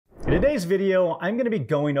In today's video, I'm going to be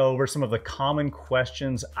going over some of the common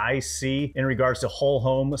questions I see in regards to whole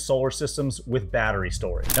home solar systems with battery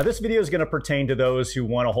storage. Now, this video is going to pertain to those who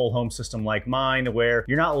want a whole home system like mine, where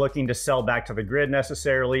you're not looking to sell back to the grid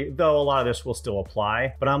necessarily, though a lot of this will still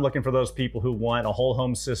apply. But I'm looking for those people who want a whole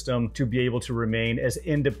home system to be able to remain as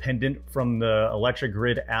independent from the electric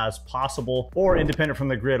grid as possible, or independent from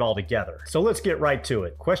the grid altogether. So let's get right to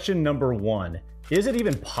it. Question number one. Is it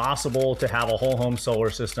even possible to have a whole home solar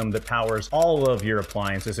system that powers all of your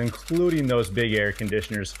appliances, including those big air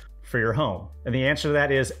conditioners for your home? And the answer to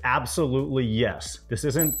that is absolutely yes. This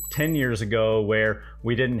isn't 10 years ago where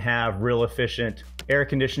we didn't have real efficient air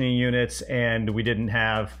conditioning units and we didn't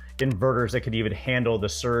have inverters that could even handle the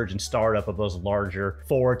surge and startup of those larger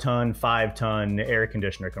 4-ton, 5-ton air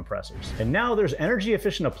conditioner compressors. And now there's energy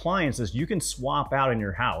efficient appliances you can swap out in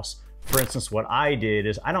your house. For instance, what I did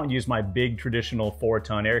is I don't use my big traditional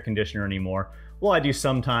 4-ton air conditioner anymore. Well, I do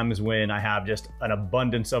sometimes when I have just an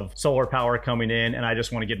abundance of solar power coming in and I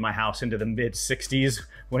just want to get my house into the mid 60s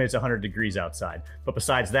when it's 100 degrees outside. But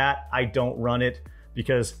besides that, I don't run it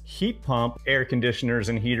because heat pump air conditioners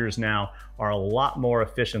and heaters now are a lot more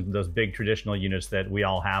efficient than those big traditional units that we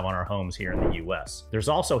all have on our homes here in the US. There's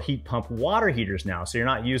also heat pump water heaters now, so you're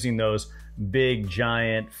not using those big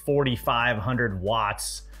giant 4,500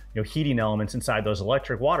 watts heating elements inside those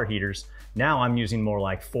electric water heaters. Now I'm using more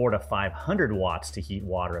like 400 to 500 watts to heat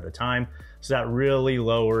water at a time. So that really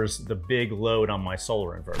lowers the big load on my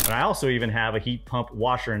solar inverter. And I also even have a heat pump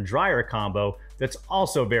washer and dryer combo that's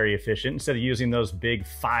also very efficient instead of using those big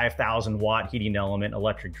 5,000 watt heating element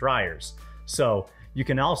electric dryers. So you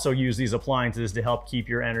can also use these appliances to help keep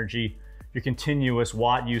your energy, your continuous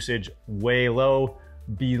watt usage way low,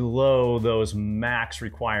 below those max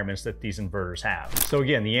requirements that these inverters have. So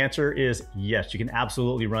again, the answer is yes, you can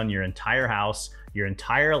absolutely run your entire house, your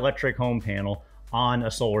entire electric home panel on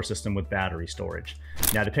a solar system with battery storage.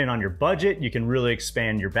 Now, depending on your budget, you can really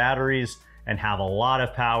expand your batteries and have a lot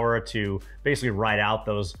of power to basically ride out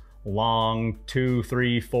those long 2,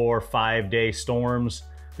 3, 4, 5-day storms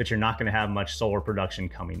that you're not going to have much solar production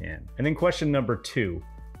coming in. And then question number two.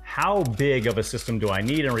 How big of a system do I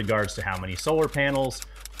need in regards to how many solar panels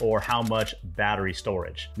or how much battery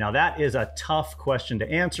storage? Now that is a tough question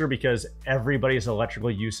to answer because everybody's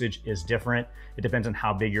electrical usage is different. It depends on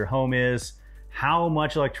how big your home is, how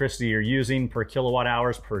much electricity you're using per kilowatt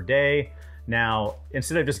hours per day. Now,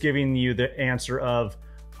 instead of just giving you the answer of,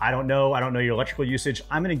 I don't know your electrical usage,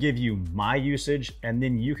 I'm gonna give you my usage and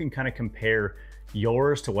then you can kind of compare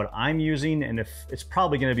yours to what I'm using, and if it's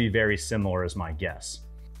probably gonna be very similar is my guess.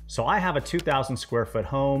 So I have a 2,000 square foot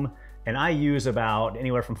home and I use about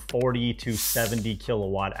anywhere from 40 to 70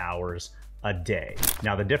 kilowatt hours a day.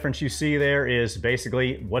 Now the difference you see there is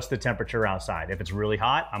basically what's the temperature outside. If it's really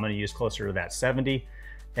hot, I'm gonna use closer to that 70.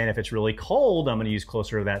 And if it's really cold, I'm gonna use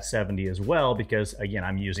closer to that 70 as well, because again,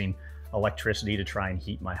 I'm using electricity to try and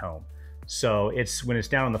heat my home. So when it's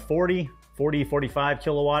down in the 40, 45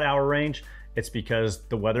 kilowatt hour range, it's because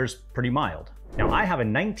the weather's pretty mild. Now I have a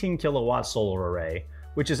 19 kilowatt solar array,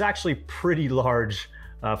 which is actually pretty large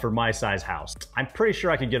for my size house. I'm pretty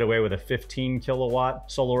sure I could get away with a 15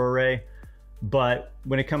 kilowatt solar array, but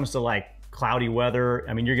when it comes to like cloudy weather,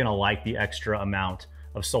 I mean, you're gonna like the extra amount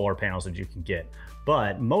of solar panels that you can get.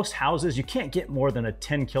 But most houses, you can't get more than a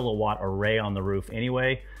 10 kilowatt array on the roof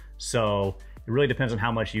anyway. So it really depends on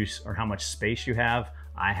how much use or how much space you have.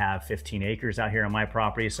 I have 15 acres out here on my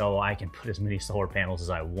property, so I can put as many solar panels as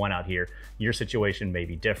I want out here. Your situation may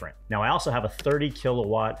be different. Now, I also have a 30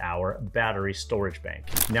 kilowatt hour battery storage bank.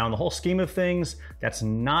 Now, in the whole scheme of things, that's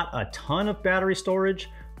not a ton of battery storage,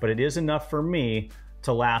 but it is enough for me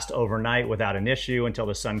to last overnight without an issue until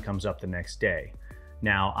the sun comes up the next day.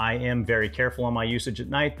 Now, I am very careful on my usage at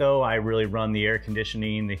night though. I really run the air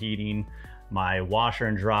conditioning, the heating, my washer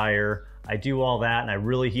and dryer. I do all that and I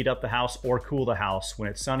really heat up the house or cool the house when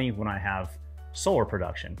it's sunny when I have solar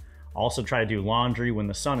production. I also try to do laundry when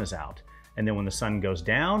the sun is out. And then when the sun goes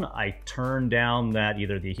down, I turn down that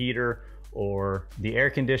either the heater or the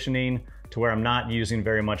air conditioning to where I'm not using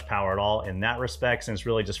very much power at all in that respect, since it's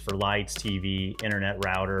really just for lights, TV, internet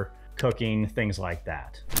router, cooking, things like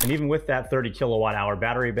that. And even with that 30 kilowatt hour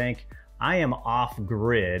battery bank, I am off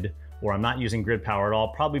grid, or I'm not using grid power at all,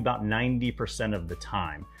 probably about 90% of the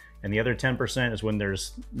time. And the other 10% is when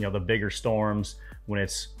there's the bigger storms, when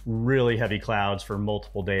it's really heavy clouds for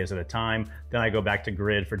multiple days at a time. Then I go back to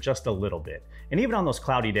grid for just a little bit. And even on those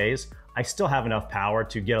cloudy days, I still have enough power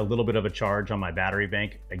to get a little bit of a charge on my battery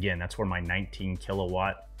bank. Again, that's where my 19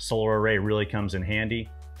 kilowatt solar array really comes in handy.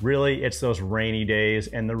 Really, it's those rainy days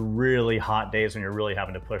and the really hot days when you're really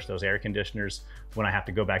having to push those air conditioners when I have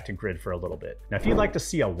to go back to grid for a little bit. Now, if you'd like to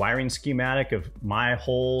see a wiring schematic of my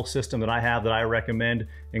whole system that I have that I recommend,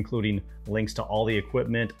 including links to all the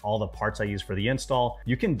equipment, all the parts I use for the install,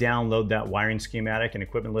 you can download that wiring schematic and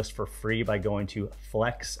equipment list for free by going to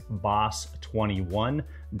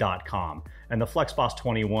flexboss21.com. And the FlexBoss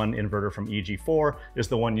 21 inverter from EG4 is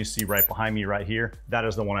the one you see right behind me right here. That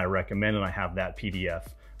is the one I recommend, and I have that PDF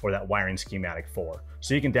or that wiring schematic for.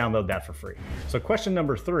 So you can download that for free. So question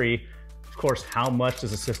number 3, of course, how much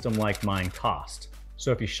does a system like mine cost?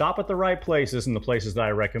 So if you shop at the right places and the places that I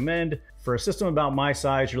recommend, for a system about my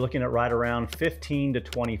size, you're looking at right around $15,000 to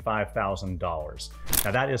 $25,000.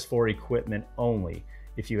 Now that is for equipment only.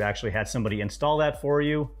 If you actually had somebody install that for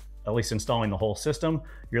you, at least installing the whole system,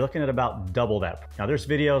 you're looking at about double that. Now there's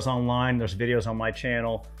videos online, there's videos on my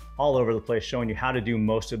channel, all over the place showing you how to do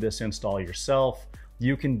most of this install yourself.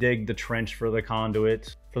 You can dig the trench for the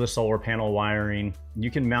conduit, for the solar panel wiring. You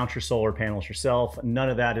can mount your solar panels yourself. None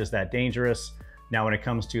of that is that dangerous. Now, when it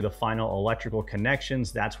comes to the final electrical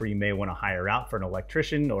connections, that's where you may want to hire out for an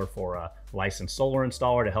electrician or for a licensed solar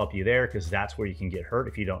installer to help you there, because that's where you can get hurt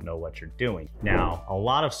if you don't know what you're doing. Now, a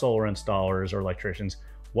lot of solar installers or electricians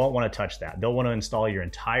won't want to touch that. They'll want to install your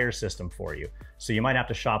entire system for you. So you might have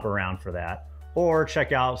to shop around for that, or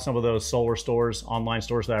check out some of those solar stores, online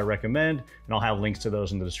stores that I recommend, and I'll have links to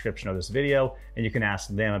those in the description of this video, and you can ask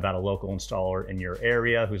them about a local installer in your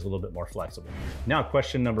area who's a little bit more flexible. Now,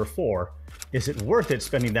 question number 4, is it worth it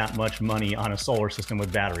spending that much money on a solar system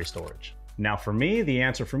with battery storage? Now for me, the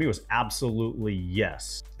answer for me was absolutely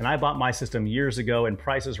yes. And I bought my system years ago, and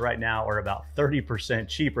prices right now are about 30%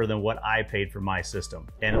 cheaper than what I paid for my system.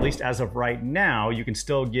 And at least as of right now, you can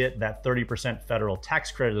still get that 30% federal tax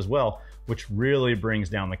credit as well, which really brings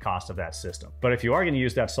down the cost of that system. But if you are going to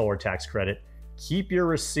use that solar tax credit, keep your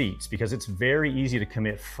receipts, because it's very easy to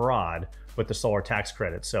commit fraud with the solar tax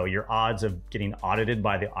credit. So your odds of getting audited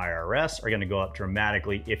by the IRS are going to go up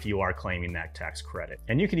dramatically if you are claiming that tax credit.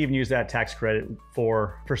 And you can even use that tax credit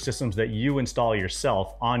for systems that you install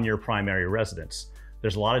yourself on your primary residence.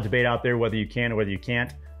 There's a lot of debate out there whether you can or whether you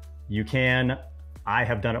can't. You can. I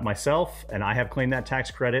have done it myself, and I have claimed that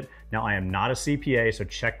tax credit. Now, I am not a CPA, so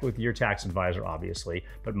check with your tax advisor, obviously,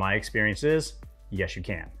 but my experience is, yes, you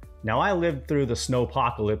can. Now, I lived through the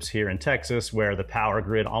snowpocalypse here in Texas, where the power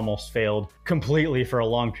grid almost failed completely for a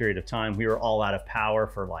long period of time. We were all out of power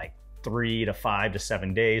for like 3 to 5 to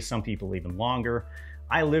 7 days, some people even longer.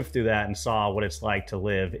 I lived through that and saw what it's like to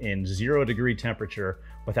live in 0-degree temperature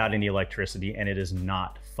without any electricity, and it is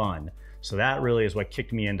not fun. So that really is what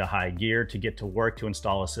kicked me into high gear to get to work to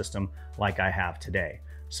install a system like I have today.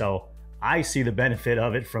 So I see the benefit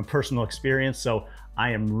of it from personal experience. So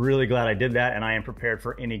I am really glad I did that, and I am prepared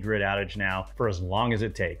for any grid outage now for as long as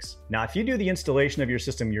it takes. Now, if you do the installation of your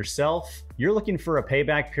system yourself, you're looking for a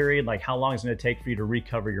payback period, like how long it's going to take for you to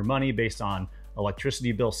recover your money based on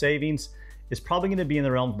electricity bill savings. It's probably going to be in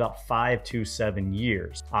the realm of about 5 to 7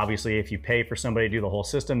 years. Obviously, if you pay for somebody to do the whole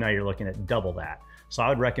system, now you're looking at double that. So I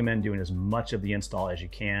would recommend doing as much of the install as you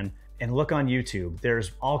can. And look on YouTube.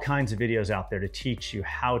 There's all kinds of videos out there to teach you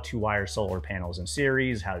how to wire solar panels in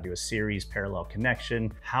series, how to do a series parallel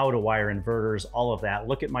connection, how to wire inverters, all of that.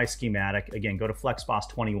 Look at my schematic. Again, go to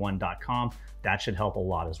flexboss21.com. That should help a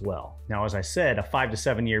lot as well. Now, as I said, a 5 to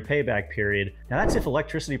 7 year payback period. Now that's if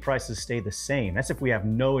electricity prices stay the same. That's if we have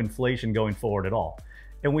no inflation going forward at all.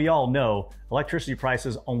 And we all know electricity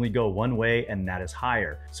prices only go one way, and that is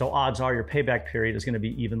higher. So odds are your payback period is going to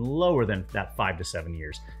be even lower than that 5 to 7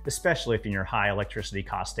 years, especially if in your high electricity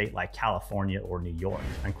cost state like California or New York.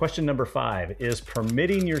 And question number 5, is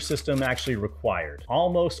permitting your system actually required?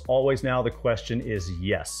 Almost always now the question is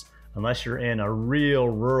yes, unless you're in a real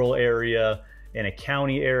rural area, in a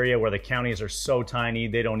county area where the counties are so tiny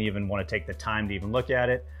they don't even want to take the time to even look at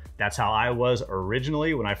it. That's how I was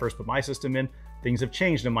originally when I first put my system in. Things have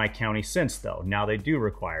changed in my county since though. Now they do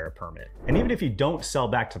require a permit. And even if you don't sell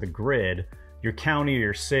back to the grid, your county or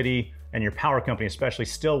your city and your power company especially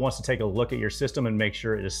still wants to take a look at your system and make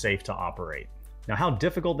sure it is safe to operate. Now, how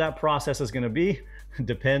difficult that process is going to be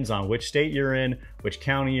depends on which state you're in, which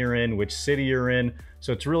county you're in, which city you're in.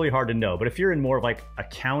 So it's really hard to know. But if you're in more of like a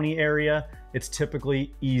county area, it's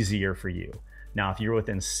typically easier for you. Now, if you're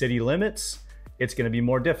within city limits, it's going to be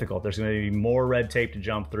more difficult. There's going to be more red tape to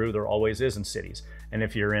jump through. There always is in cities. And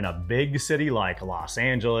if you're in a big city like Los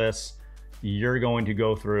Angeles, you're going to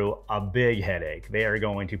go through a big headache. They are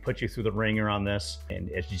going to put you through the ringer on this. And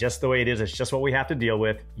it's just the way it is. It's just what we have to deal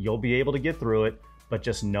with. You'll be able to get through it, but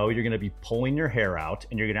just know you're going to be pulling your hair out,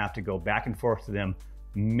 and you're going to have to go back and forth to them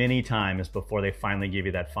many times before they finally give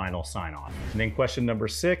you that final sign off. And then question number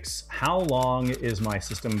 6, how long is my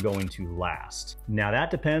system going to last? Now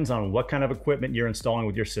that depends on what kind of equipment you're installing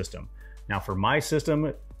with your system. Now for my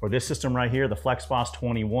system, or this system right here, the FlexBoss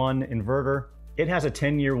 21 inverter, it has a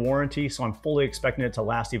 10-year warranty, so I'm fully expecting it to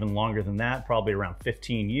last even longer than that, probably around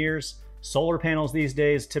 15 years. Solar panels these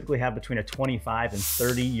days typically have between a 25 and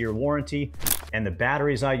 30-year warranty, and the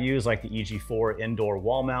batteries I use, like the EG4 indoor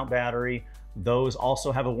wall mount battery, those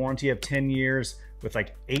also have a warranty of 10 years with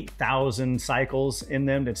like 8,000 cycles in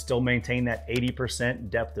them to still maintain that 80%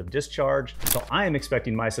 depth of discharge. So I am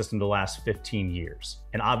expecting my system to last 15 years.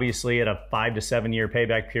 And obviously at a 5 to 7 year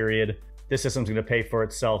payback period, this system's gonna pay for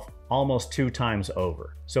itself almost 2 times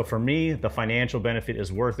over. So for me, the financial benefit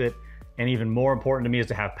is worth it. And even more important to me is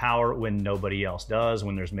to have power when nobody else does,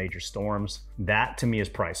 when there's major storms. That to me is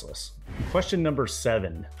priceless. Question number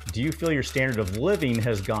 7, do you feel your standard of living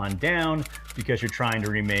has gone down because you're trying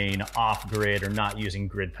to remain off grid or not using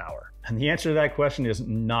grid power? And the answer to that question is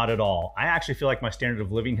not at all. I actually feel like my standard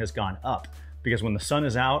of living has gone up because when the sun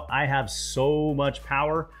is out, I have so much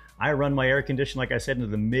power. I run my air conditioner, like I said, into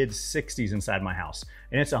the mid 60s inside my house,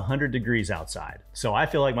 and it's 100 degrees outside. So I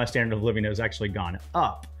feel like my standard of living has actually gone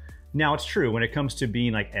up. Now it's true, when it comes to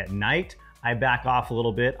being like at night, I back off a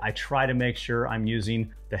little bit. I try to make sure I'm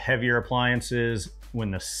using the heavier appliances when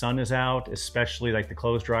the sun is out, especially like the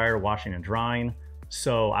clothes dryer, washing and drying.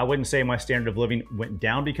 So I wouldn't say my standard of living went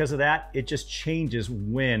down because of that. It just changes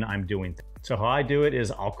when I'm doing things. So how I do it is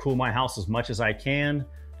I'll cool my house as much as I can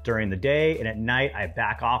during the day, and at night I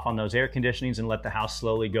back off on those air conditionings and let the house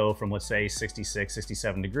slowly go from, let's say, 66,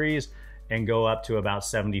 67 degrees and go up to about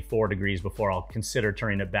 74 degrees before I'll consider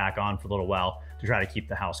turning it back on for a little while to try to keep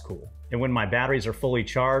the house cool. And when my batteries are fully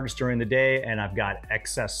charged during the day and I've got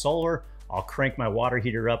excess solar, I'll crank my water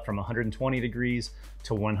heater up from 120 degrees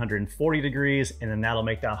to 140 degrees, and then that'll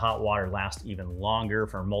make that hot water last even longer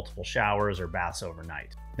for multiple showers or baths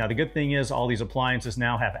overnight. Now, the good thing is all these appliances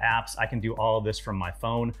now have apps. I can do all of this from my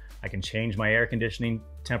phone. I can change my air conditioning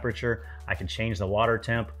temperature. I can change the water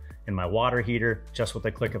temp in my water heater just with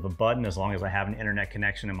the click of a button, as long as I have an internet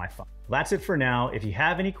connection in my phone. That's it for now. If you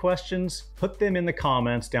have any questions, put them in the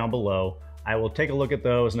comments down below. I will take a look at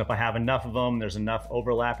those, and if I have enough of them, there's enough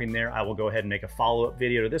overlapping there, I will go ahead and make a follow-up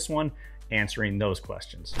video to this one answering those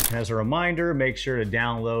questions. And as a reminder, make sure to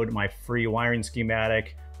download my free wiring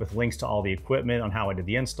schematic with links to all the equipment on how I did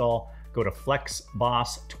the install. Go to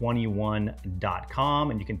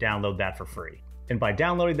flexboss21.com and you can download that for free. And by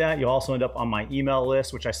downloading that, you'll also end up on my email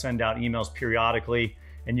list, which I send out emails periodically,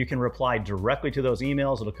 and you can reply directly to those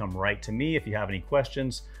emails. It'll come right to me if you have any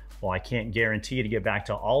questions. While I can't guarantee to get back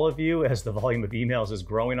to all of you as the volume of emails is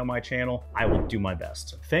growing on my channel, I will do my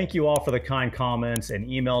best. Thank you all for the kind comments and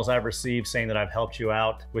emails I've received saying that I've helped you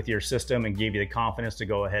out with your system and gave you the confidence to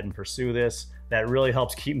go ahead and pursue this. That really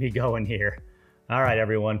helps keep me going here. All right,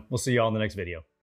 everyone, we'll see you all in the next video.